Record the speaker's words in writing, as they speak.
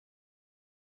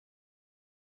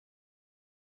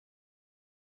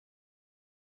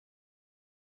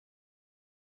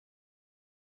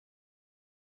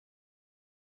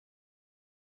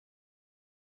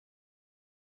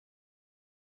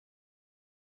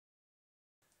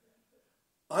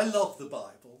I love the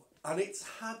Bible, and it's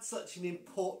had such an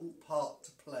important part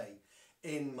to play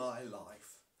in my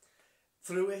life.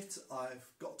 Through it, I've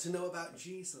got to know about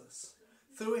Jesus.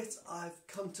 Through it, I've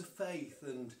come to faith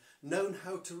and known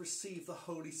how to receive the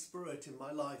Holy Spirit in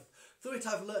my life. Through it,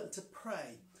 I've learnt to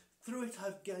pray. Through it,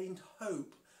 I've gained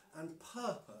hope and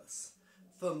purpose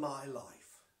for my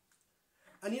life.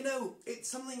 And you know, it's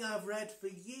something I've read for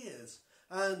years.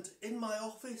 And in my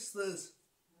office, there's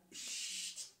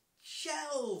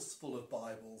shelves full of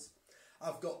Bibles.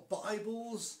 I've got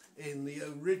Bibles in the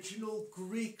original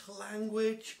Greek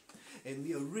language, in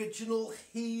the original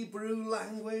Hebrew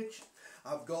language.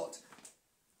 I've got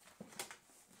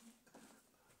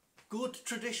good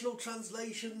traditional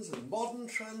translations and modern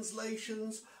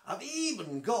translations. I've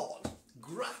even got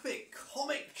graphic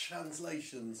comic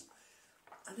translations.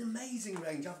 An amazing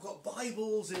range. I've got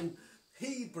Bibles in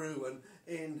Hebrew and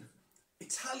in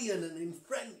Italian and in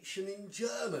French and in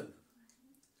German.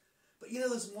 But you know,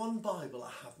 there's one Bible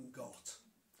I haven't got.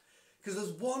 Because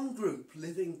there's one group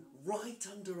living right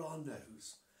under our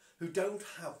nose who don't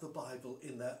have the Bible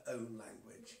in their own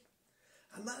language.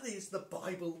 And that is the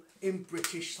Bible in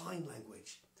British Sign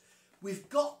Language. We've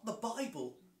got the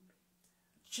Bible,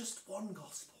 just one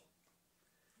Gospel.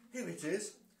 Here it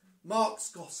is,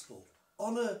 Mark's Gospel,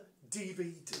 on a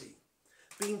DVD,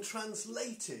 being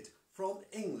translated from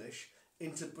English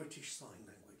into British Sign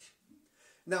Language.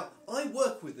 Now, I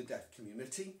work with the deaf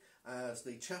community as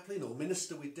the chaplain or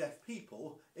minister with deaf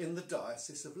people in the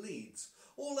Diocese of Leeds,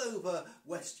 all over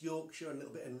West Yorkshire and a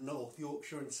little bit in North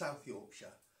Yorkshire and South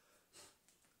Yorkshire.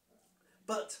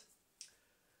 But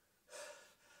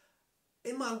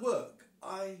in my work,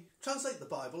 I translate the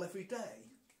Bible every day.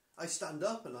 I stand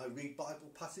up and I read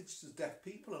Bible passages to deaf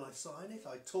people and I sign it.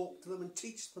 I talk to them and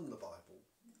teach them the Bible.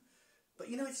 But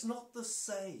you know, it's not the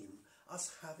same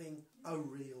as having a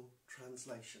real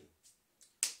translation.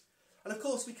 And of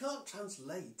course, we can't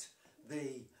translate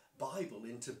the Bible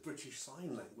into British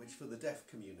Sign Language for the deaf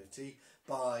community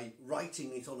by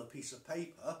writing it on a piece of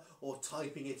paper or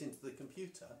typing it into the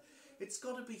computer. It's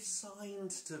got to be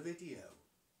signed to video.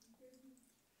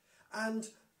 And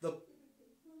the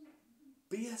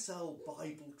BSL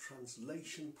Bible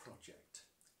Translation Project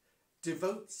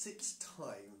devotes its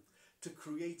time to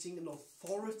creating an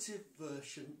authoritative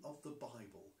version of the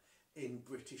Bible in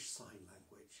British Sign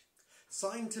Language.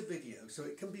 Signed to video, so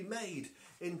it can be made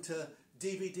into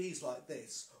DVDs like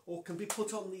this, or can be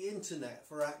put on the internet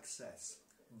for access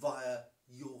via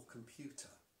your computer.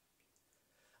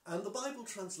 And the Bible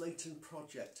Translation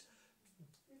Project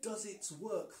does its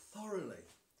work thoroughly.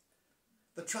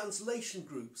 The translation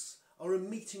groups are a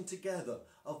meeting together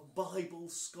of Bible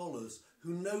scholars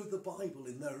who know the Bible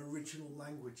in their original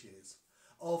languages,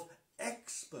 of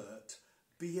expert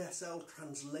BSL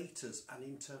translators and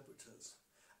interpreters,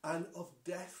 and of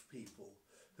deaf people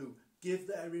who give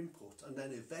their input and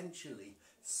then eventually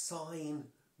sign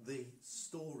the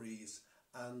stories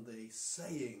and the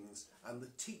sayings and the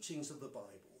teachings of the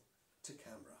Bible to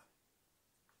camera.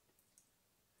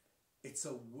 It's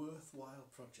a worthwhile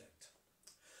project.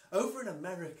 Over in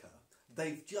America,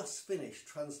 they've just finished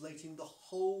translating the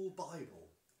whole Bible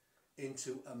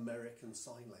into American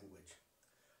Sign Language.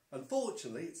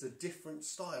 Unfortunately, it's a different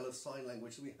style of sign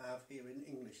language that we have here in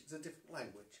English. It's a different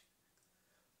language.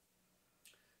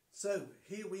 So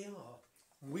here we are.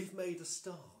 We've made a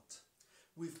start.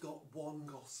 We've got one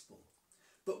gospel.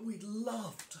 But we'd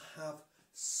love to have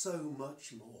so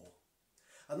much more.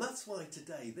 And that's why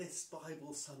today, this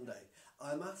Bible Sunday,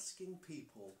 I'm asking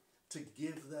people to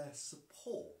give their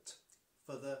support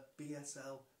for the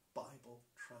BSL Bible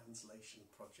Translation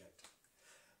Project.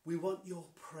 We want your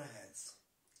prayers.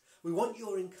 We want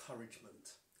your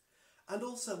encouragement. And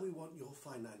also we want your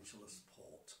financial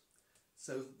support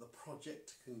so that the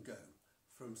project can go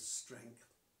from strength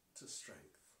to strength.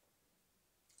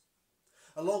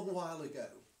 A long while ago,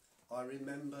 I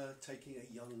remember taking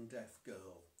a young deaf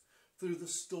girl through the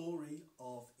story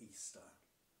of Easter.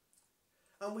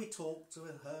 And we talked to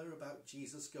her about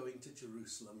Jesus going to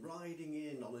Jerusalem, riding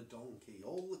in on a donkey,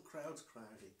 all the crowds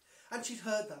crowding. And she'd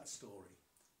heard that story.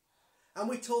 And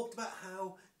we talked about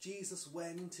how Jesus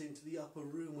went into the upper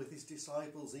room with his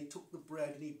disciples and he took the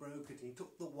bread and he broke it and he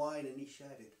took the wine and he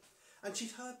shared it. And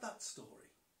she'd heard that story.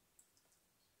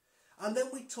 And then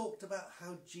we talked about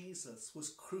how Jesus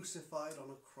was crucified on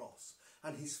a cross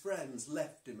and his friends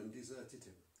left him and deserted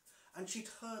him. And she'd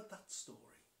heard that story.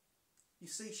 You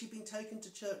see, she'd been taken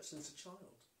to church since a child.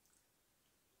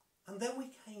 And then we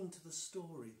came to the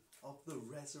story of the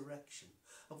resurrection,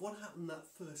 of what happened that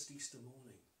first Easter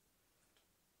morning.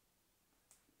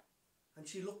 And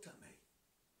she looked at me.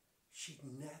 She'd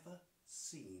never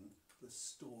seen the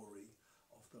story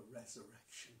of the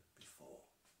resurrection before.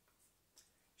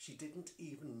 She didn't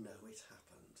even know it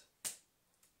happened.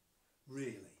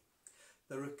 Really,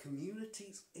 there are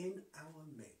communities in our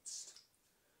midst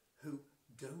who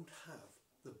don't have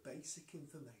the basic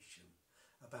information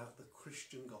about the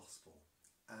Christian gospel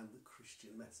and the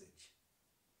Christian message.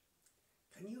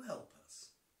 Can you help us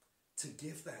to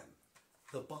give them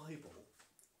the Bible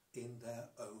in their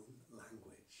own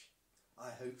language?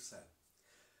 I hope so.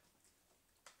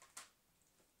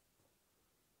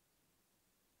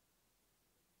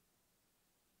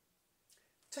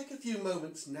 Take a few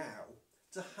moments now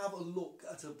to have a look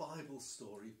at a Bible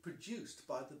story produced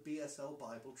by the BSL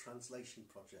Bible Translation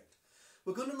Project.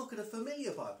 We're going to look at a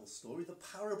familiar Bible story, the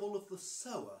parable of the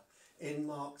sower in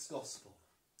Mark's Gospel.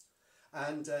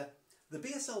 And the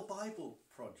BSL Bible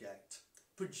Project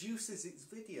produces its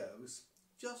videos,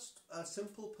 just a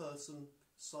simple person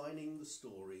signing the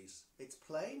stories. It's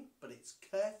plain, but it's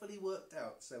carefully worked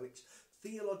out, so it's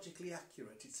theologically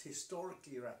accurate, it's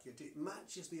historically accurate, it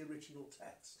matches the original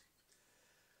text.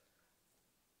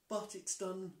 But it's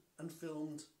done and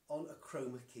filmed on a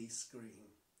chroma key screen.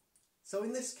 So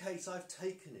in this case I've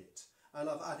taken it and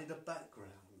I've added a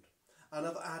background and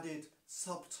I've added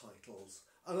subtitles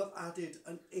and I've added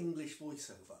an English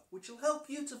voiceover, which will help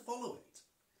you to follow it.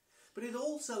 But it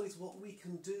also is what we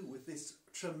can do with this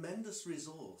tremendous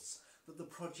resource that the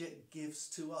project gives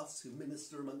to us who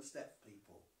minister amongst deaf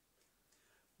people.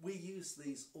 We use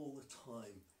these all the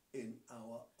time in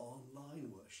our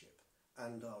online worship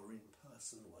and our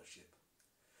in-person worship.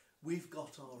 We've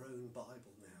got our own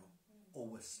Bible now, or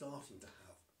we're starting to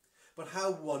have. But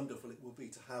how wonderful it will be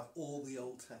to have all the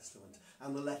Old Testament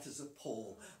and the letters of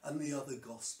Paul and the other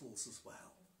Gospels as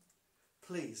well.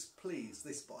 Please, please,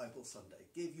 this Bible Sunday,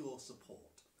 give your support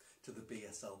to the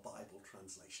BSL Bible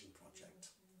Translation Project.